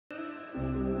Hey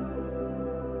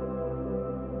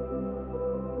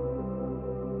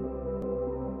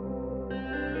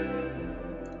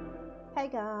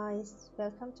guys,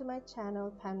 welcome to my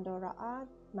channel Pamdora Art.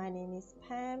 My name is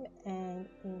Pam, and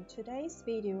in today's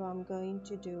video I'm going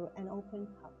to do an open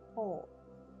cup pour.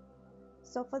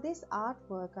 So for this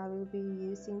artwork I will be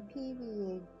using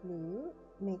PVA glue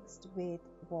mixed with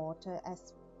water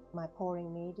as my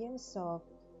pouring medium. So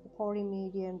the pouring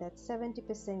medium, that's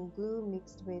 70% glue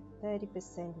mixed with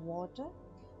 30% water.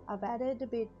 I've added a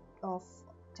bit of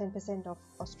 10% of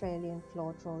Australian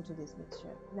Floetrol to this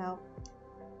mixture. Now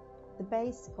the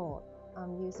base coat,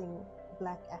 I'm using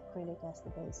black acrylic as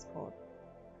the base coat.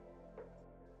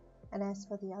 And as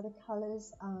for the other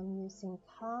colors, I'm using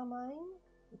Carmine.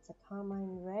 It's a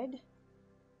Carmine red.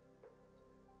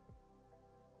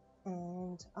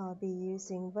 And I'll be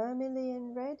using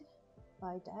Vermilion red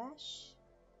by Dash.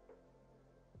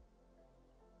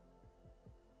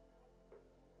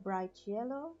 Bright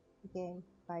yellow, again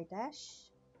by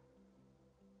Dash.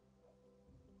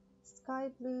 Sky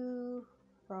blue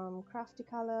from Crafty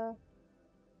color.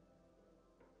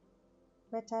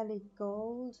 Metallic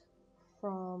gold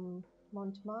from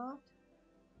Mont.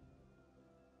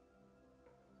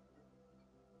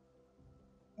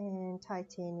 And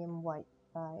titanium white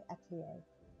by Atelier.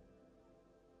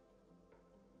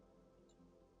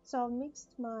 So I've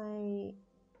mixed my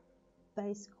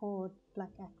base coat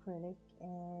black acrylic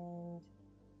and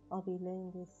I'll be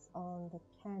laying this on the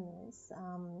canvas.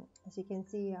 As you can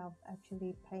see, I've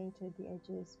actually painted the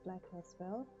edges black as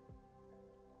well.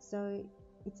 So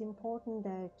it's important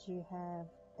that you have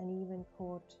an even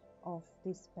coat of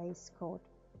this base coat,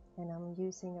 and I'm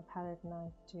using a palette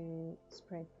knife to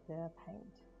spread the paint.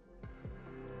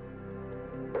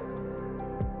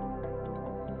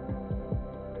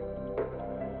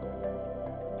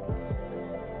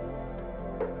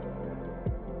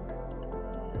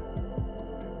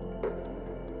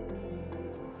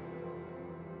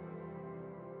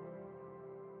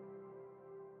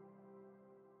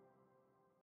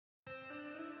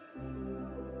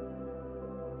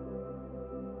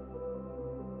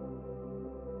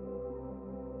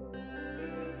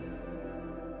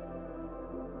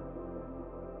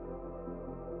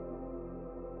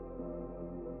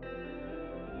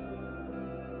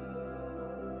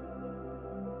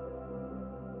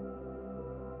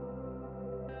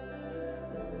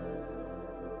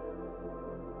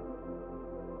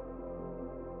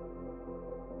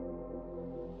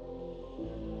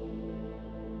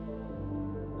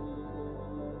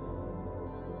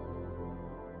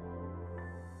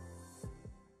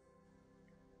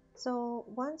 So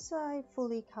once I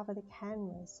fully cover the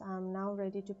canvas, I'm now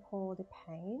ready to pour the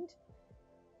paint.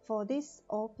 For this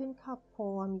open cup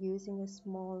pour, I'm using a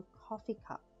small coffee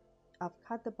cup. I've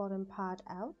cut the bottom part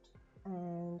out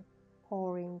and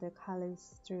pouring the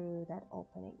colors through that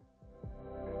opening.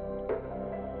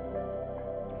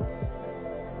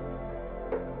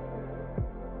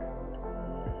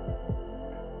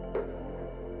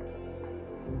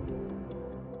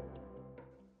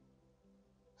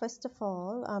 First of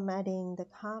all, I'm adding the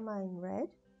Carmine red.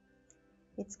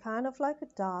 It's kind of like a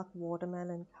dark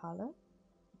watermelon color.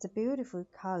 It's a beautiful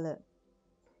color.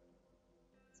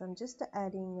 So I'm just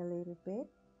adding a little bit.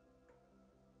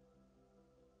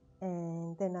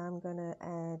 And then I'm gonna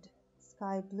add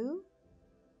sky blue.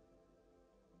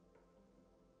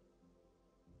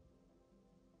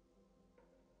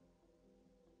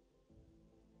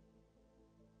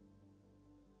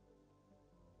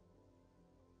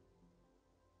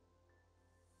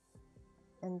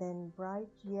 And then bright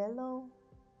yellow.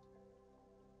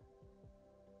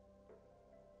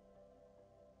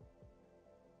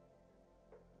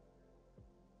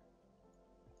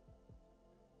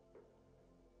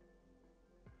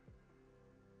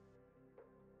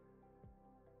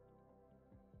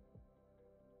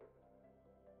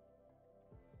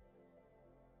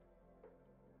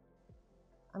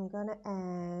 I'm gonna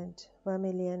add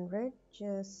vermilion red,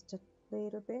 just a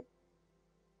little bit.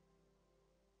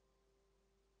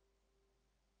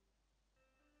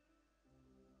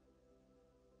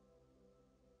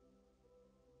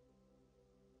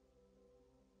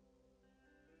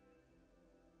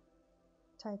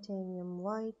 Titanium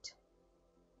white.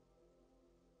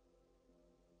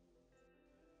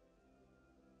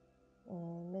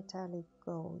 And metallic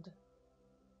gold.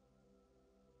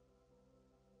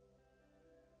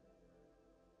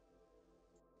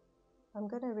 I'm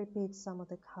going to repeat some of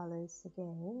the colors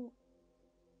again.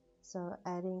 So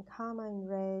adding Carmine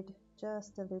red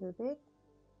just a little bit.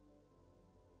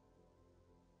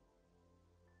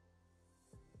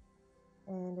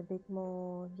 And a bit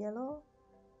more yellow.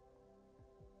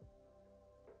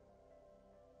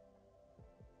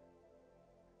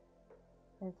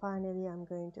 And finally I'm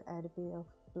going to add a bit of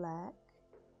black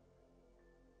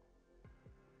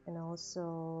and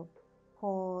also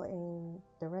pour in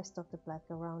the rest of the black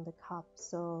around the cup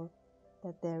so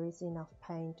that there is enough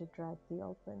paint to drag the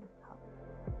open cup.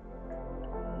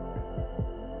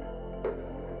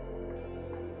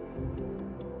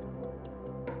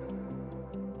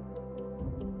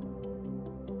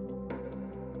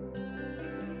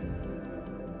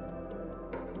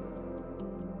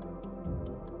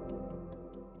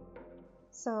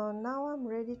 So now I'm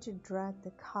ready to drag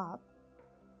the cup.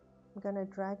 I'm gonna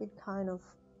drag it kind of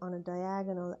on a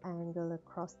diagonal angle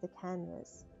across the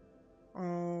canvas,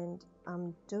 and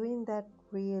I'm doing that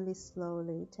really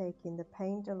slowly, taking the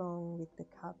paint along with the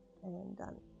cup, and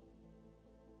done.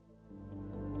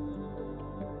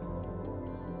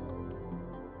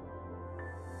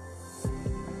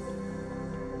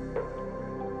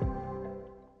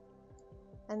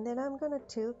 And then I'm gonna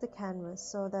tilt the canvas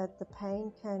so that the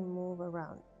paint can move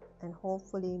around and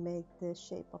hopefully make the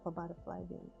shape of a butterfly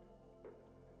wing.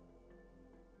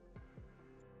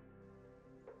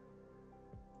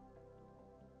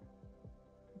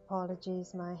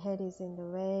 Apologies, my head is in the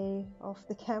way of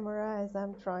the camera as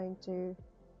I'm trying to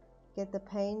get the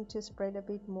paint to spread a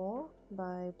bit more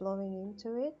by blowing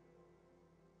into it.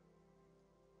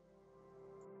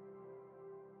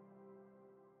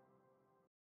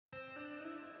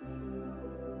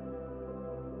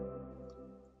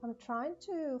 I'm trying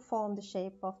to form the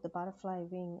shape of the butterfly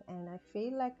wing, and I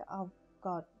feel like I've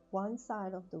got one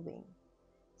side of the wing.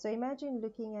 So imagine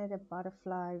looking at a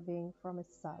butterfly wing from a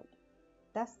side.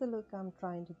 That's the look I'm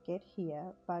trying to get here,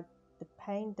 but the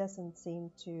paint doesn't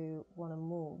seem to want to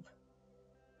move.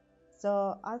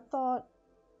 So I thought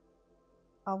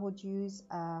I would use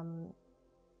a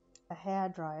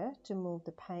hairdryer to move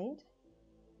the paint.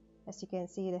 As you can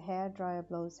see, the hairdryer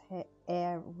blows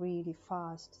air really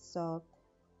fast. So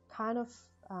kind of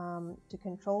to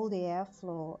control the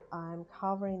airflow, I'm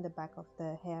covering the back of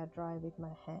the hairdryer with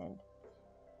my hand.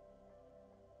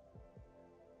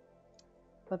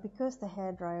 But because the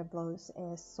hairdryer blows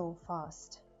air so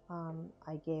fast,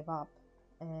 I gave up,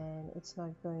 and it's not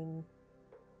going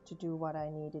to do what I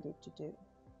needed it to do.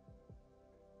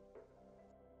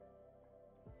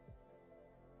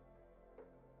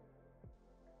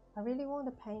 I really want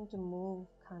the paint to move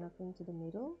kind of into the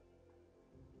middle.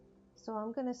 So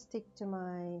I'm going to stick to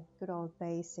my good old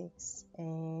basics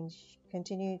and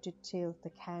continue to tilt the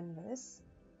canvas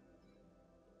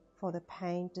for the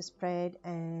paint to spread,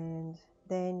 and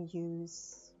then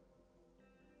use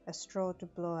a straw to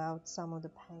blow out some of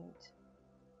the paint.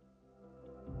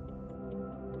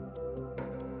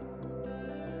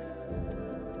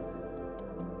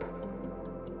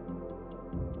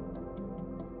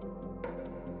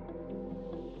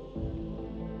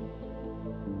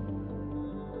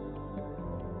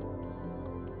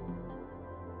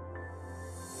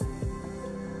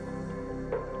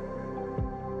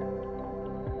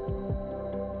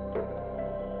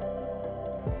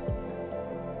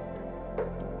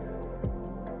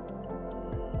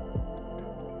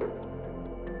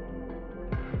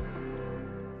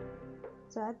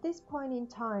 So at this point in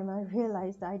time, I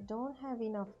realized I don't have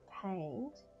enough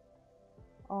paint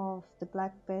of the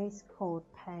black base coat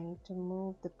paint to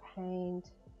move the paint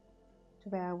to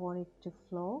where I want it to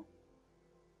flow.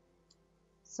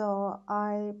 So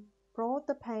I brought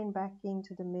the paint back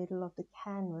into the middle of the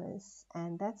canvas,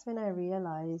 and that's when I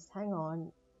realized, hang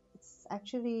on, it's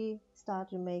actually start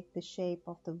to make the shape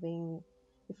of the wing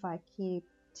if I keep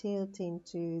tilting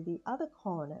to the other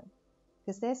corner,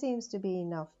 because there seems to be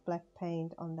enough black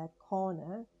paint on that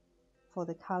corner for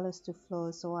the colors to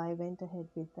flow, so I went ahead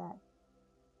with that.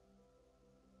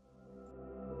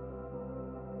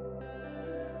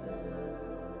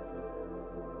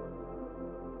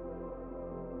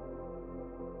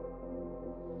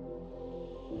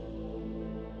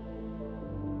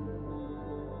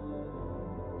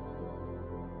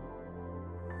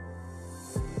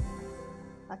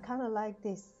 I kind of like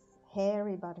this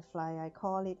hairy butterfly. I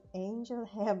call it angel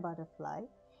hair butterfly.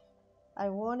 I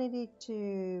wanted it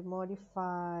to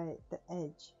modify the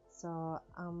edge, so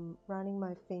I'm running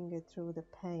my finger through the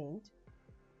paint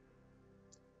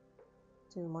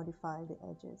to modify the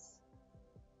edges.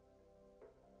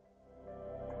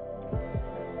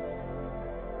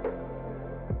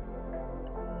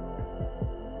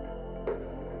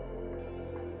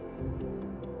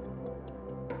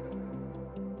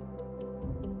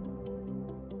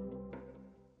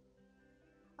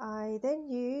 I then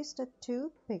used a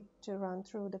toothpick to run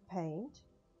through the paint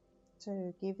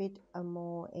to give it a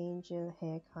more angel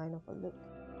hair kind of a look.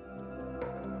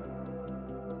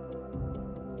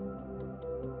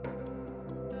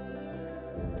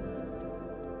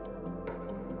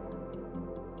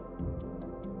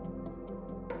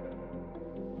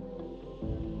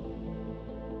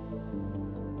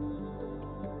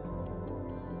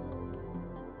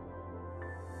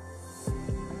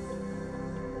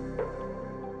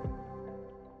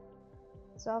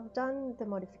 So I've done the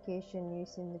modification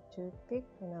using the toothpick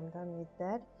and I'm done with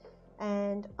that.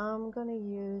 And I'm gonna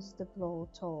use the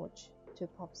blowtorch to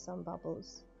pop some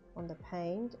bubbles on the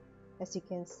paint. As you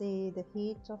can see, the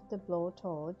heat of the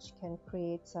blowtorch can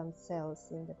create some cells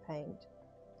in the paint,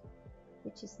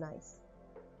 which is nice.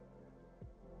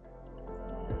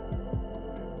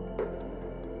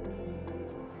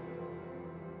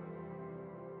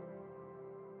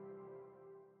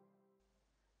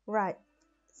 Right,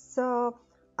 so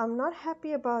I'm not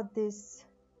happy about this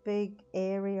big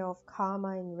area of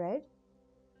carmine red.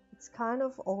 It's kind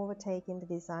of overtaking the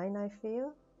design, I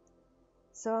feel.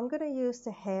 So I'm going to use the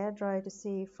hairdryer to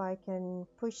see if I can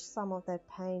push some of that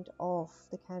paint off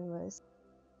the canvas.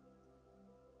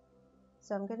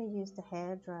 So I'm going to use the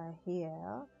hairdryer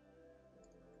here,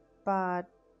 but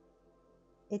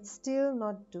it's still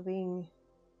not doing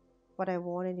what I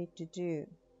wanted it to do.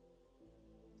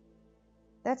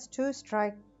 That's 2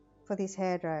 strikes for this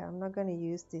hairdryer. I'm not going to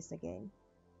use this again.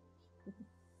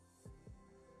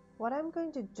 What I'm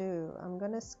going to do, I'm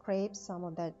going to scrape some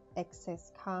of that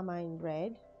excess carmine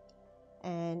red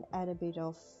and add a bit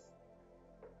of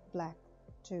black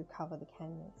to cover the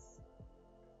canvas.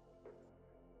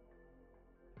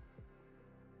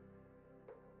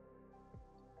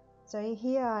 So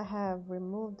here I have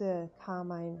removed the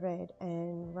carmine red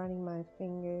and running my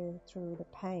finger through the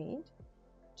paint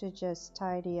to just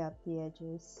tidy up the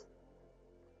edges.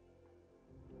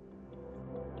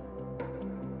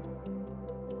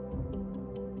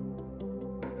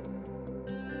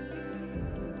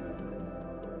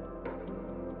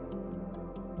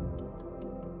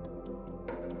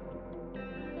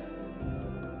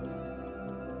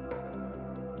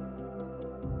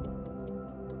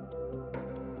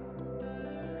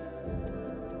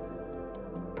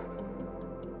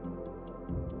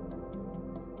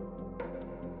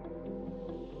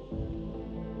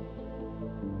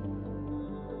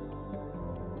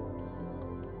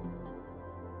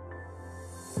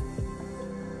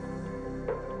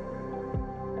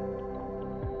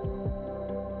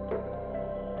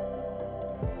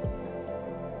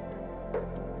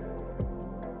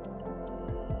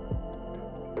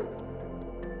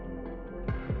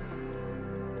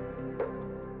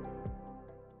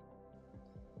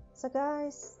 So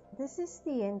guys, this is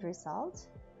the end result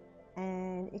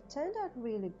and it turned out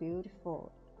really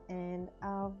beautiful, and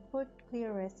I've put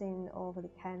clear resin over the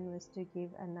canvas to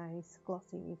give a nice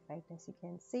glossy effect, as you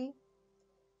can see.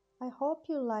 I hope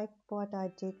you liked what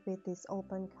I did with this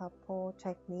open cup pour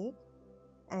technique,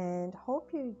 and hope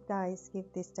you guys give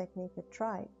this technique a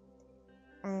try.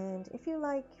 And if you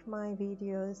like my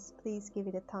videos, please give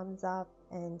it a thumbs up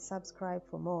and subscribe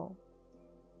for more.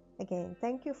 Again,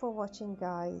 thank you for watching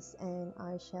guys, and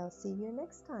I shall see you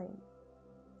next time.